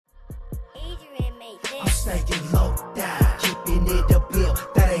staying low down, keeping it a bill,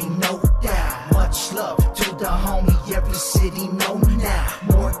 that ain't no doubt. Much love to the homie, every city know now.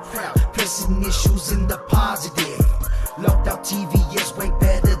 More crowd, pressing issues in the positive. Locked out TV is way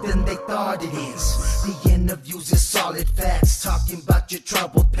better than they thought it is. The interviews is solid facts, talking about your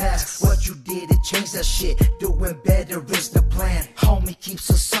troubled past. What you did to change that shit, doing better is the plan. Homie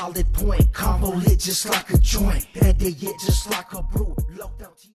keeps a solid point, combo lit just like a joint. Better yet just like a brew. Locked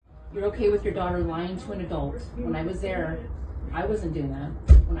out TV. You're okay with your daughter lying to an adult. When I was there, I wasn't doing that.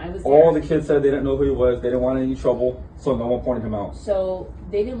 When I was there, all the kids said they didn't know who he was, they didn't want any trouble, so no one pointed him out. So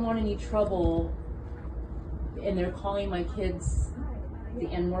they didn't want any trouble, and they're calling my kids the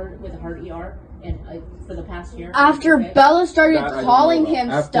N-word with a hard ER, and for the past year. After Bella started calling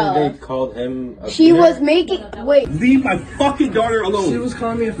him stuff. After they called him a she was making, wait. Leave my fucking daughter alone. She was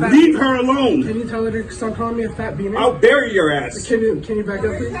calling me a fat. Leave her alone. Can you tell her to stop calling me a fat beaner? I'll bury your ass. Can you back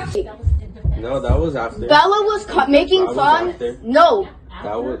up, please? No, that was after. Bella was making fun. No.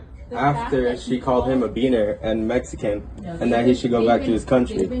 That was after she called him a beaner and Mexican, and that he should go back to his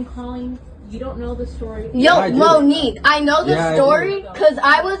country. They've been calling. You don't know the story. Yo, Monique, I know the story because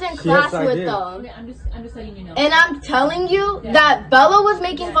I was in class with them. I'm just letting you know. And I'm telling you that Bella was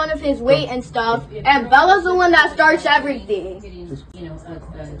making fun of his weight and stuff, and Bella's the one that starts everything. You know,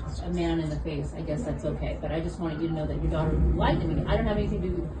 a man in the face. I guess that's okay. But I just wanted you to know that your daughter lied to me. I don't have anything to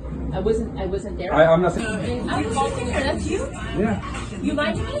do. I wasn't there. I'm not saying. I'm calling her. That's you. Yeah. You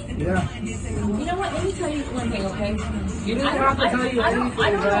lied to me. Yeah. You know what? Let me tell you one thing, okay? You didn't have to tell you anything.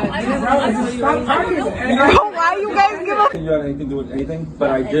 I don't know. Why you guys give up? You had anything to do with anything,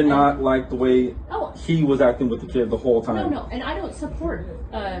 but I did not like the way he was acting with the kid the whole time. No, and I don't support,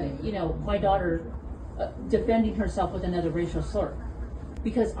 you know, my daughter defending herself with another racial slur,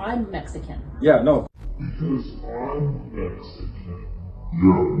 because I'm Mexican. Yeah, no. Because I'm Mexican. Yeah,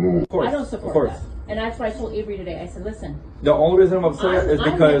 no. Of course, I don't support that. And that's why I told Avery today. I said, listen. The only reason I'm upset is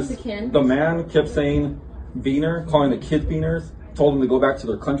because Mexican. the man kept saying beaner, calling the kid beaners, told them to go back to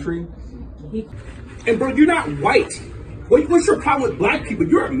their country. And bro, you're not white. What's your problem with black people?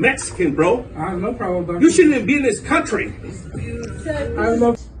 You're a Mexican, bro. I have no problem with that. You shouldn't even be in this country.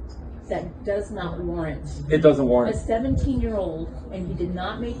 That does not warrant. It doesn't warrant. A 17-year-old, and he did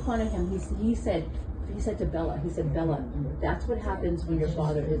not make fun of him. He said to Bella, Bella, that's what happens when your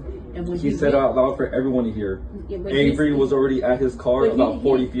father is. And when he said out loud for everyone to hear. Avery was already at his car about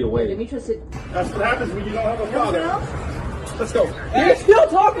 40 feet away. Demetrius said, That's what happens when you don't have a father. Let's go. You're still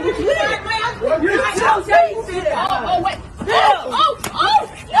talking to me. you're still saying shit. Oh, wait. Oh,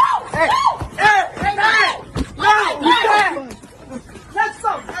 no. Hey, no. Let's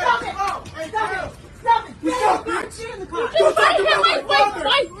stop. Stop it. Stop it. Wait.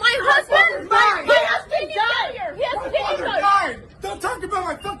 My husband died. He has died. Don't talk about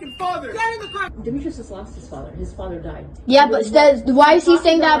my fucking father. Get in the car. Demetrius just lost his father. His father died. Yeah, but why is he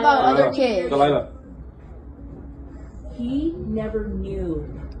saying that about other kids? Delilah. He never knew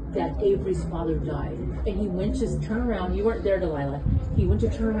that Avery's father died. And he went to turn around. You weren't there, Delilah. He went to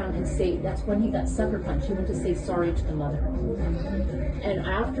turn around and say, that's when he got sucker punched. He went to say sorry to the mother. And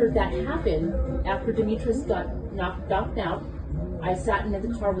after that happened, after Demetrius got knocked out, I sat in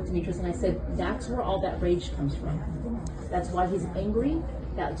the car with Demetrius and I said, that's where all that rage comes from. That's why he's angry.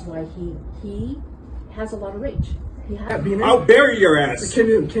 That's why he has a lot of rage. I'll bury your ass. Can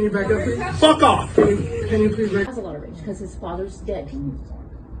you back up, please? Fuck off. Can you please back up? He has a lot of rage because his father's dead. And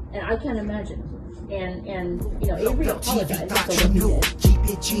I can't imagine. And you know, Avery apologized for what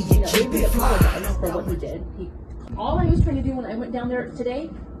he did. Avery apologized for what he did. All I was trying to do when I went down there today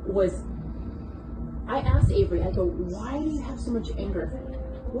was, I asked Avery, I go, why do you have so much anger?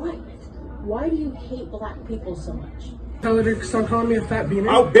 Why do you hate black people so much? Tell her to stop calling me a fat beaner.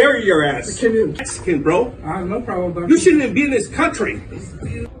 I'll bury your ass. Can you? Mexican, bro. I have no problem with that. You shouldn't even be in this country.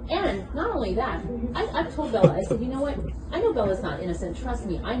 And not only that, I've told Bella, I said, you know what? I know Bella's not innocent. Trust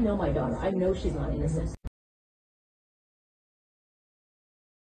me, I know my daughter. I know she's not innocent.